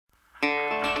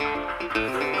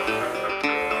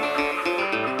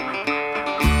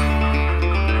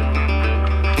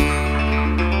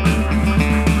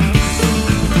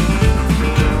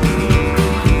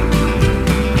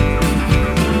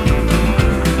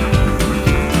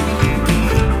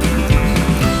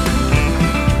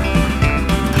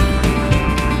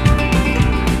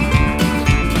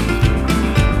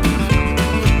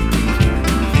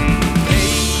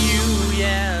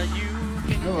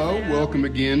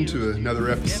again to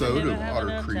another episode of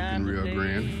Otter Creek in Rio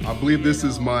Grande. I believe this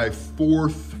is my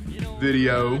fourth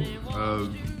video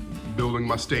of building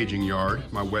my staging yard,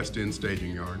 my West End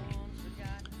staging yard.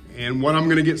 And what I'm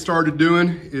gonna get started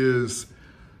doing is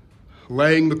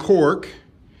laying the cork.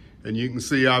 And you can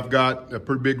see I've got a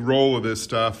pretty big roll of this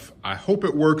stuff. I hope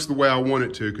it works the way I want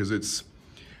it to, because it's,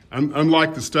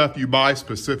 unlike the stuff you buy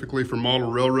specifically for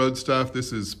model railroad stuff,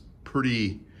 this is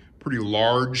pretty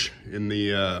large in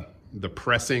the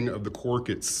pressing of the cork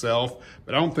itself,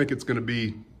 but I don't think it's gonna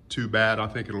be too bad. I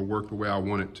think it'll work the way I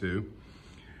want it to.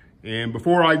 And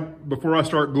before I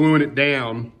start gluing it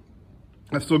down,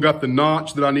 I've still got the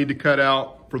notch that I need to cut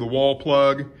out for the wall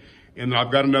plug, and then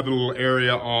I've got another little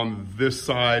area on this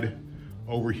side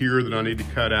over here that I need to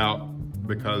cut out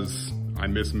because I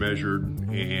mismeasured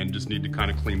and just need to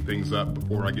kind of clean things up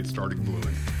before I get started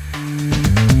gluing.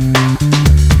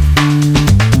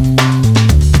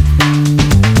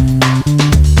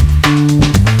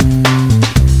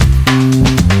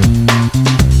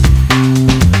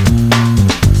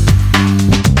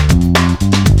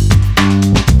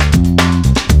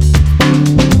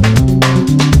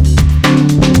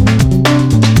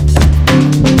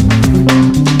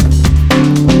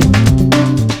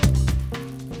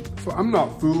 I'm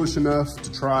not foolish enough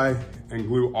to try and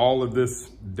glue all of this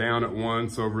down at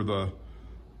once over the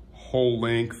whole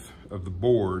length of the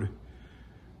board.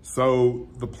 So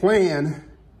the plan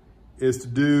is to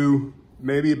do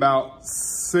maybe about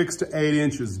 6 to 8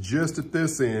 inches just at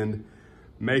this end,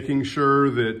 making sure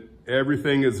that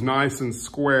everything is nice and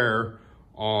square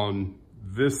on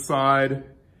this side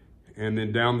and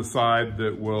then down the side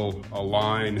that will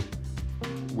align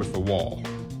with the wall.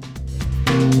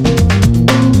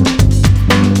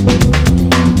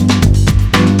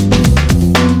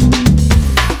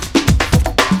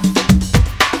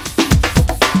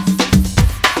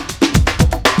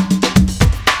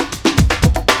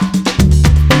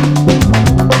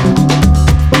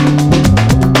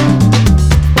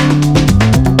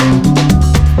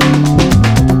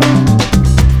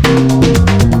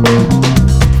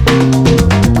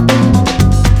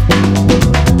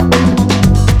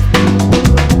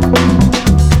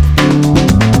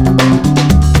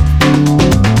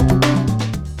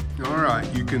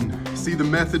 See the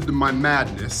method to my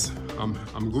madness.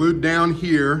 I'm glued down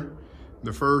here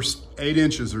the first 8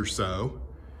 inches or so,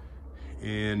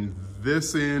 and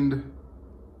this end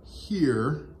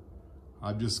here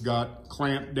I've just got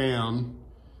clamped down.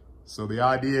 So the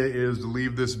idea is to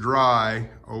leave this dry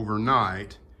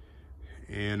overnight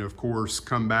and of course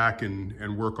come back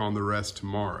and work on the rest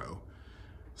tomorrow.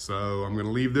 So I'm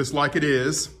gonna leave this like it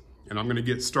is, and I'm gonna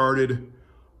get started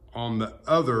on the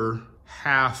other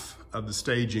half of the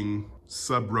staging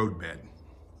sub-road bed.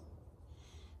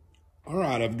 All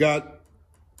right, I've got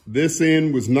this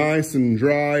end was nice and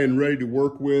dry and ready to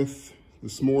work with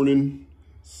this morning.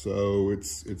 So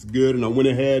it's good, and I went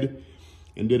ahead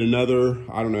and did another,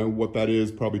 I don't know what that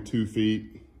is, probably 2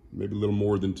 feet, maybe a little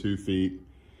more than 2 feet.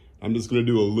 I'm just gonna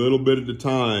do a little bit at a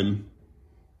time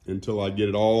until I get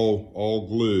it all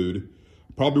glued.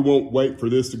 Probably won't wait for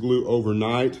this to glue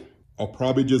overnight. I'll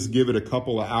probably just give it a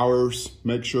couple of hours,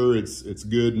 make sure it's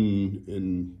good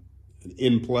and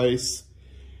in place,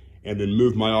 and then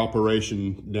move my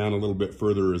operation down a little bit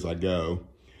further as I go.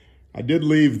 I did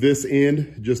leave this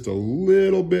end just a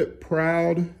little bit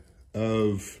proud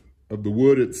of the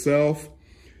wood itself,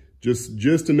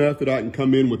 just enough that I can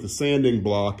come in with a sanding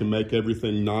block and make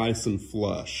everything nice and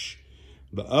flush.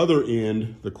 The other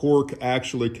end, the cork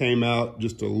actually came out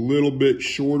just a little bit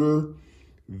shorter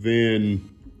than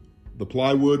the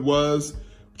plywood was,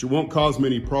 which it won't cause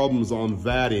many problems on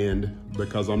that end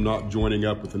because I'm not joining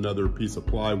up with another piece of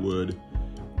plywood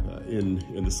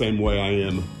in the same way I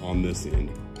am on this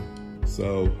end.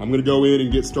 So I'm gonna go in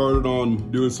and get started on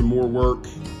doing some more work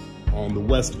on the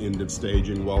west end of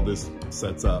staging while this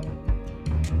sets up.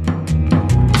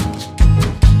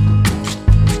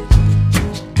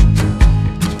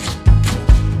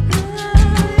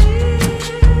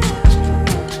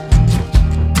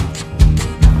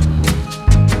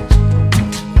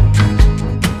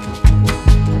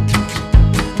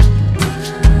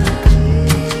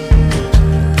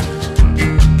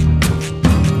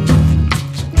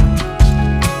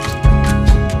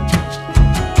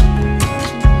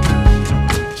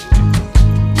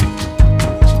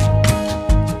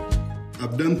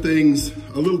 Things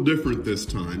a little different this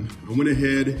time. I went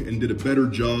ahead and did a better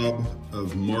job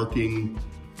of marking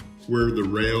where the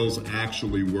rails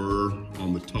actually were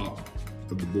on the top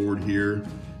of the board here,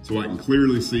 so I can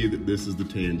clearly see that this is the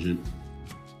tangent,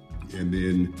 and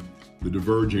then the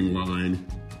diverging line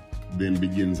then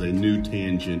begins a new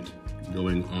tangent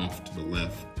going off to the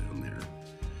left down there.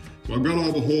 So I've got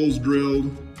all the holes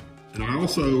drilled, and I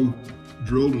also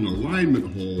drilled an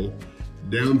alignment hole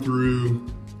down through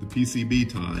the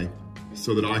PCB tie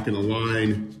so that I can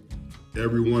align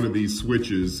every one of these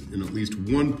switches in at least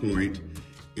one point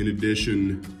in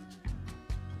addition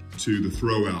to the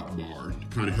throw out bar to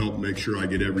kind of help make sure I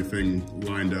get everything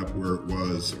lined up where it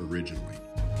was originally.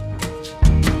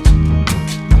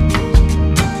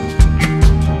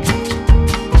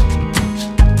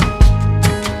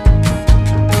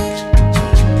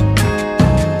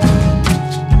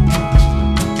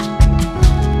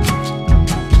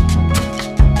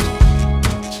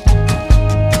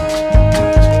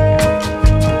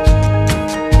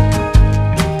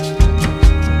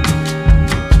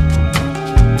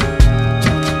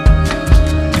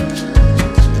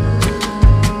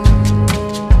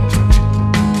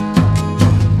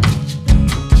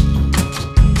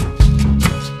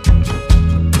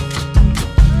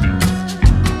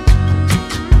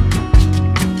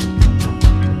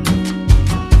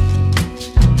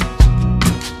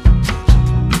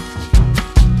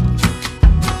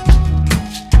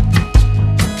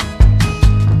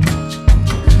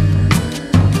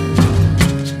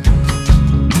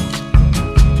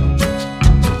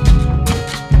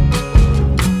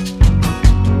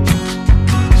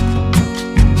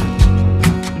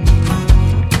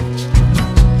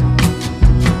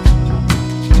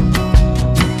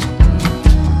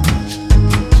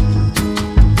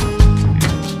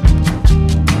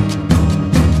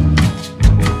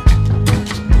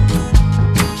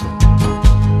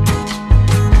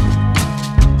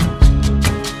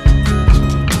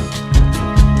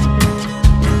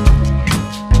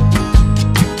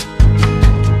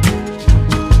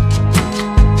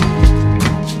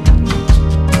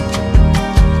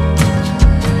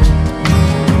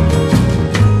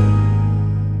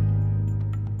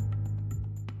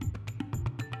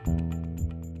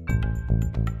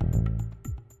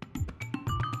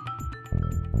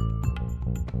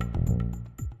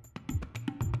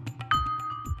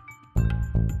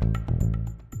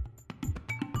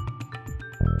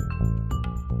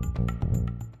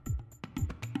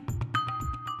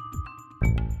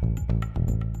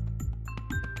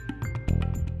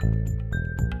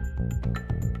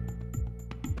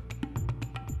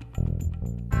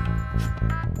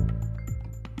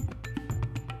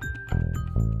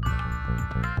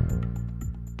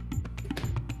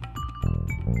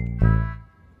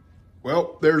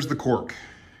 Well, there's the cork.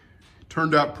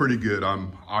 Turned out pretty good.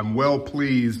 I'm well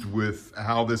pleased with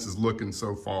how this is looking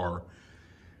so far.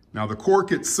 Now the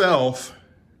cork itself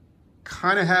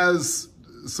kind of has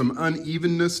some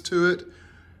unevenness to it.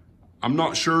 I'm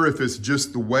not sure if it's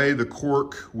just the way the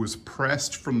cork was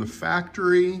pressed from the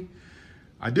factory.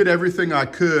 I did everything I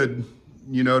could,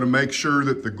 you know, to make sure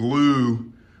that the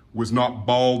glue was not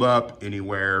balled up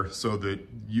anywhere so that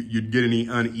you'd get any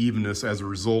unevenness as a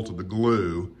result of the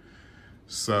glue.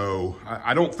 So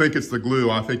I don't think it's the glue.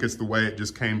 I think it's the way it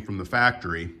just came from the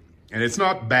factory. And it's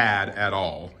not bad at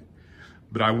all.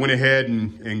 But I went ahead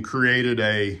and created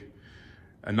a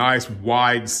nice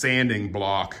wide sanding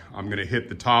block. I'm gonna hit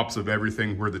the tops of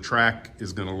everything where the track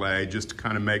is gonna lay just to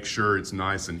kind of make sure it's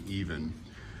nice and even.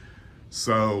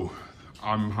 So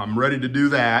I'm ready to do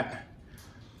that.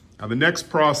 Now the next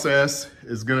process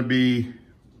is gonna be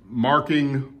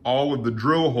marking all of the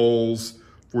drill holes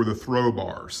for the throw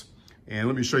bars. And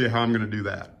let me show you how I'm gonna do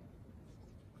that.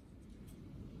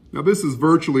 Now this is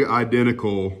virtually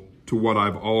identical to what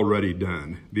I've already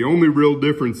done. The only real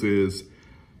difference is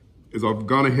I've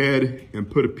gone ahead and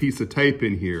put a piece of tape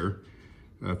in here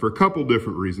for a couple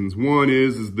different reasons. One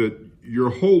is that your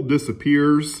hole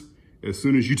disappears as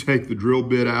soon as you take the drill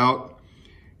bit out,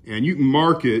 and you can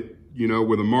mark it, you know,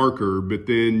 with a marker, but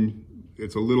then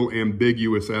it's a little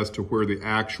ambiguous as to where the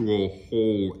actual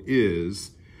hole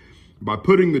is. By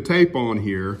putting the tape on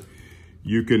here,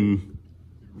 you can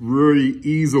really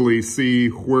easily see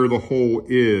where the hole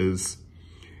is.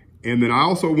 And then I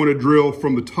also want to drill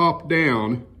from the top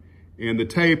down, and the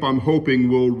tape I'm hoping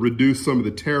will reduce some of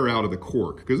the tear out of the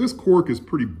cork, because this cork is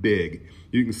pretty big.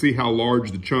 You can see how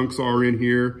large the chunks are in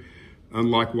here,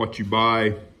 unlike what you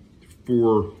buy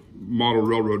for model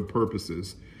railroad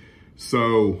purposes.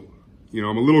 So, you know,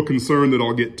 I'm a little concerned that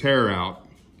I'll get tear out.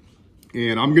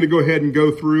 And I'm gonna go ahead and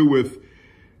go through with,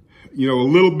 you know, a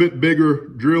little bit bigger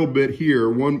drill bit here,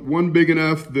 one big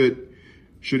enough that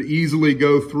should easily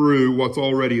go through what's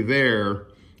already there,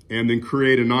 and then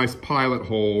create a nice pilot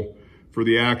hole for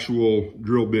the actual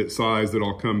drill bit size that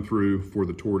I'll come through for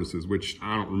the tortoises, which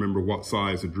I don't remember what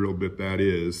size a drill bit that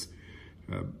is,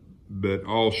 but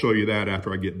I'll show you that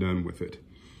after I get done with it.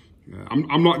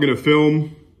 I'm not gonna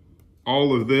film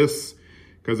all of this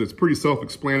because it's pretty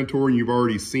self-explanatory and you've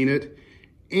already seen it.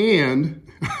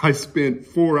 And I spent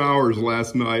 4 hours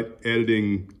last night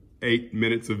editing 8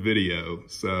 minutes of video.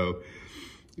 So,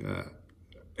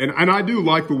 and I do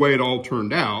like the way it all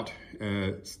turned out.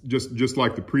 Just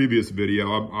like the previous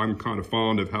video, I'm kind of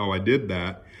fond of how I did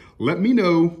that. Let me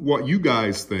know what you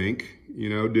guys think. You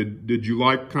know, did you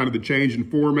like kind of the change in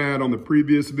format on the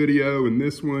previous video and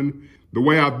this one? The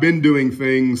way I've been doing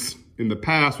things in the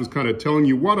past was kind of telling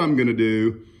you what I'm gonna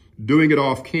do, doing it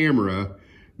off camera,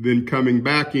 then coming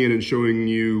back in and showing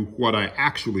you what I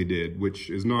actually did, which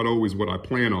is not always what I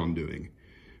plan on doing.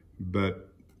 But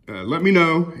let me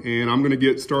know, and I'm gonna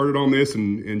get started on this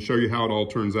and show you how it all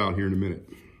turns out here in a minute.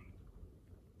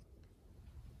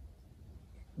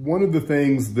 One of the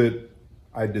things that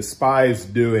I despise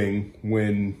doing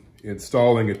when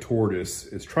installing a Tortoise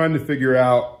is trying to figure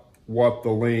out what the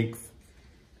length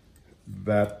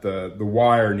that the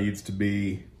wire needs to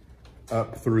be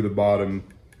up through the bottom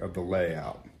of the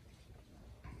layout.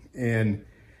 And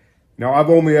now I've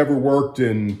only ever worked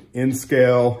in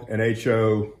N-scale and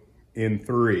HO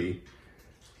N3.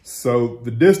 So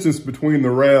the distance between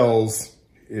the rails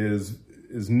is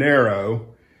narrow,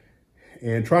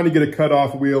 and trying to get a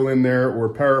cutoff wheel in there or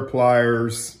a pair of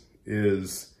pliers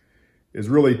is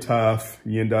really tough.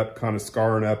 You end up kind of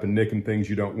scarring up and nicking things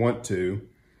you don't want to.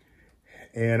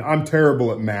 And I'm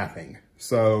terrible at mathing.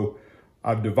 So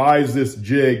I've devised this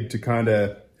jig to kind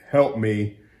of help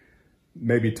me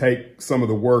maybe take some of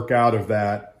the work out of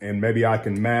that, and maybe I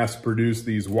can mass produce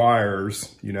these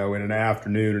wires, you know, in an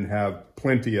afternoon and have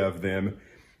plenty of them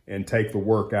and take the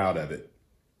work out of it.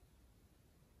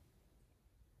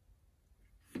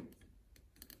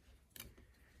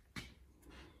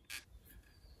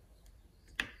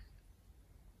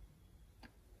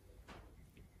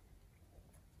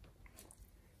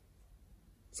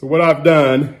 So what I've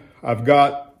done, I've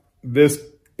got this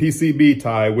PCB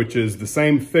tie, which is the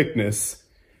same thickness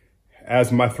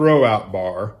as my throwout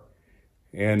bar.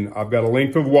 And I've got a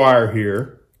length of wire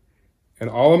here. And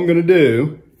all I'm gonna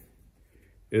do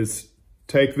is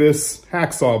take this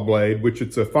hacksaw blade, which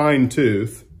it's a fine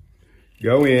tooth,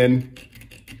 go in,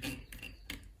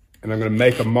 and I'm gonna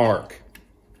make a mark.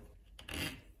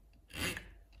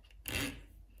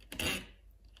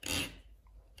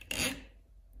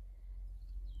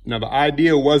 Now the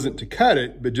idea wasn't to cut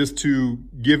it, but just to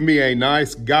give me a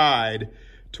nice guide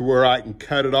to where I can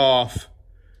cut it off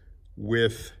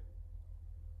with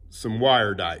some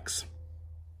wire dikes.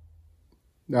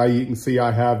 Now you can see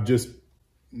I have just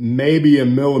maybe a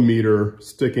millimeter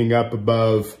sticking up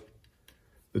above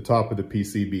the top of the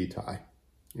PCB tie.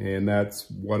 And that's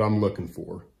what I'm looking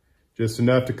for. Just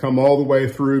enough to come all the way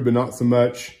through, but not so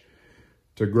much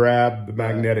to grab the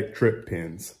magnetic trip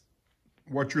pins.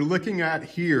 What you're looking at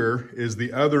here is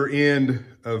the other end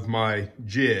of my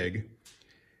jig.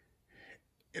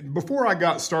 Before I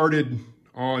got started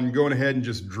on going ahead and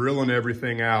just drilling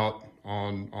everything out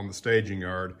on the staging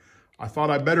yard, I thought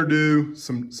I'd better do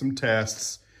some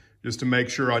tests just to make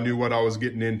sure I knew what I was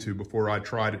getting into before I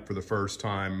tried it for the first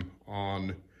time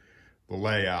on the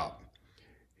layout.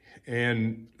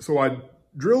 And so I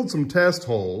drilled some test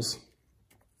holes,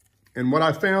 and what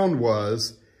I found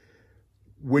was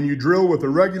when you drill with a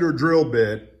regular drill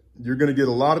bit, you're gonna get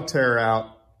a lot of tear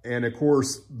out, and of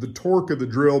course, the torque of the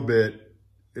drill bit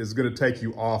is gonna take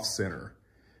you off center.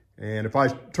 And if I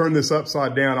turn this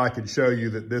upside down, I could show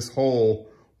you that this hole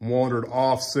wandered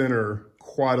off center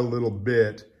quite a little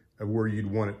bit of where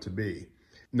you'd want it to be.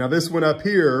 Now this one up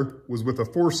here was with a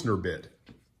Forstner bit.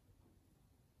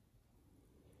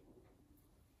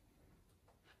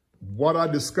 What I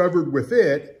discovered with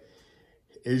it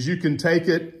is you can take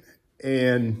it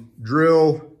and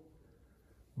drill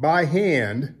by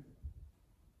hand,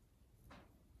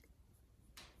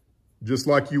 just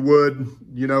like you would,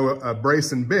 you know, a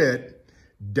bracing bit,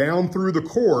 down through the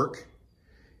cork.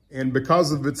 And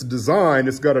because of its design,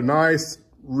 it's got a nice,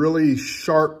 really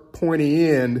sharp, pointy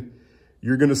end.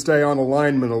 You're gonna stay on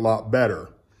alignment a lot better.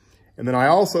 And then I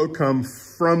also come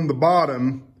from the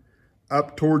bottom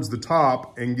up towards the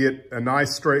top and get a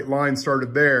nice straight line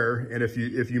started there. And if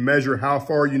you measure how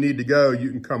far you need to go, you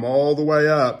can come all the way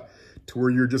up to where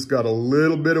you're just got a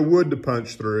little bit of wood to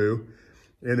punch through.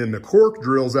 And then the cork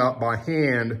drills out by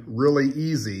hand really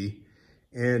easy.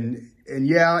 And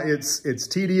yeah, it's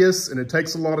tedious and it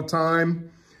takes a lot of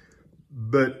time,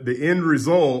 but the end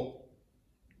result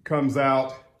comes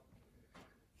out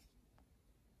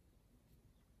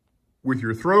with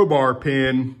your throw bar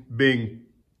pin being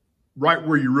right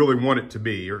where you really want it to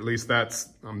be, or at least that's,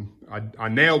 I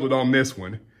nailed it on this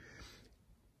one.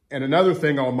 And another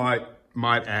thing I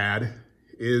might add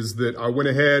is that I went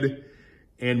ahead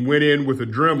and went in with a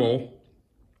Dremel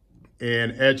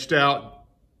and etched out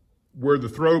where the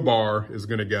throw bar is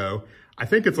gonna go. I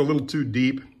think it's a little too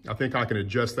deep. I think I can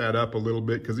adjust that up a little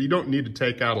bit because you don't need to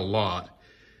take out a lot.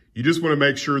 You just wanna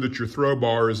make sure that your throw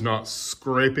bar is not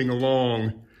scraping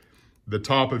along the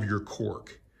top of your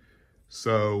cork.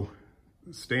 So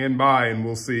stand by and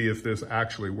we'll see if this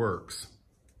actually works.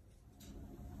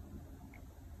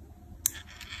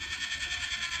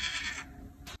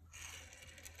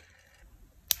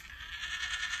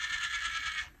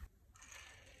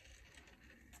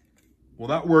 Well,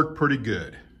 that worked pretty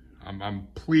good. I'm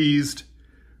pleased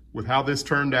with how this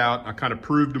turned out. I kind of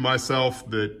proved to myself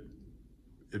that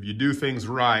if you do things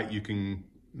right, you can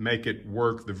make it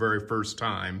work the very first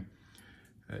time.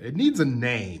 It needs a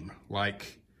name,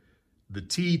 like the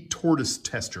Tortoise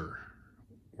Tester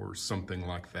or something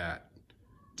like that.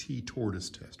 Tortoise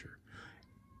Tester.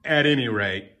 At any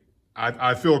rate,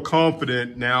 I feel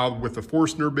confident now with the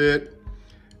Forstner bit.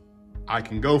 I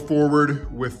can go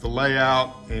forward with the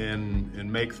layout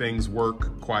and make things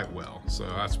work quite well. So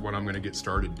that's what I'm gonna get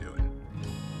started doing.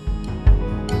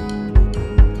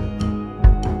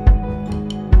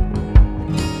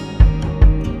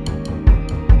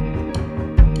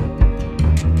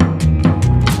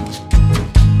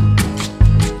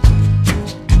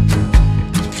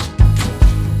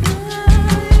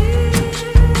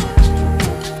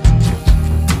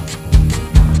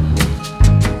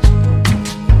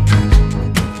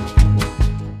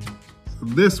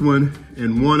 This one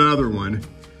and one other one,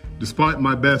 despite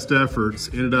my best efforts,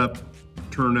 ended up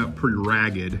turning out pretty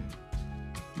ragged.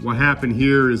 What happened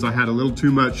here is I had a little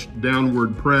too much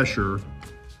downward pressure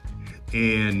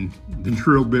and the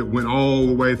drill bit went all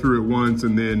the way through at once,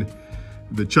 and then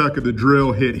the chuck of the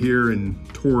drill hit here and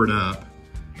tore it up.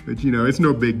 But you know, it's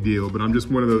no big deal, but I'm just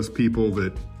one of those people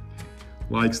that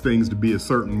likes things to be a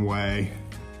certain way.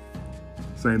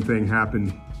 Same thing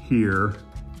happened here.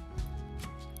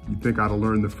 You'd think I'd have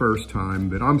learned the first time,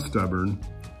 but I'm stubborn.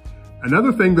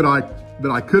 Another thing that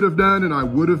I could have done and I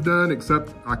would have done,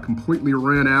 except I completely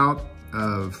ran out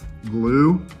of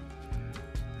glue,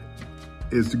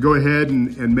 is to go ahead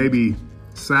and maybe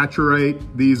saturate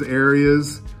these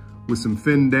areas with some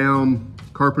thinned down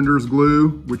carpenter's glue,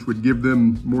 which would give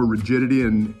them more rigidity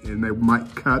and they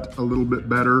might cut a little bit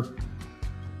better.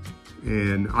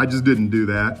 And I just didn't do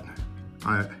that.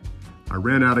 I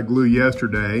ran out of glue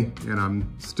yesterday and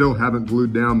I'm still haven't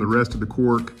glued down the rest of the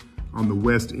cork on the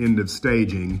west end of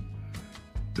staging.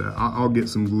 I'll get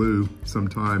some glue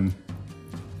sometime,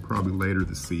 probably later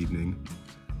this evening.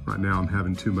 Right now I'm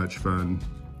having too much fun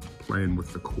playing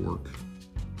with the cork.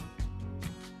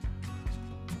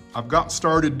 I've got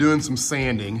started doing some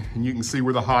sanding and you can see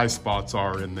where the high spots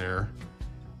are in there.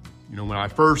 You know, when I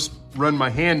first run my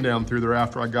hand down through there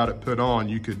after I got it put on,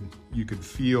 you could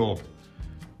feel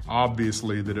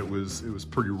obviously that it was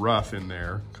pretty rough in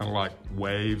there, kind of like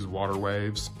waves, water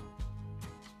waves.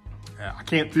 I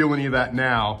can't feel any of that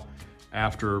now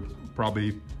after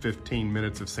probably 15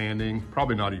 minutes of sanding,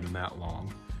 probably not even that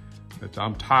long. But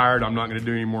I'm tired, I'm not gonna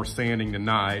do any more sanding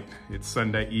tonight. It's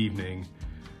Sunday evening.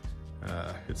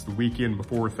 It's the weekend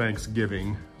before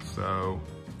Thanksgiving, so.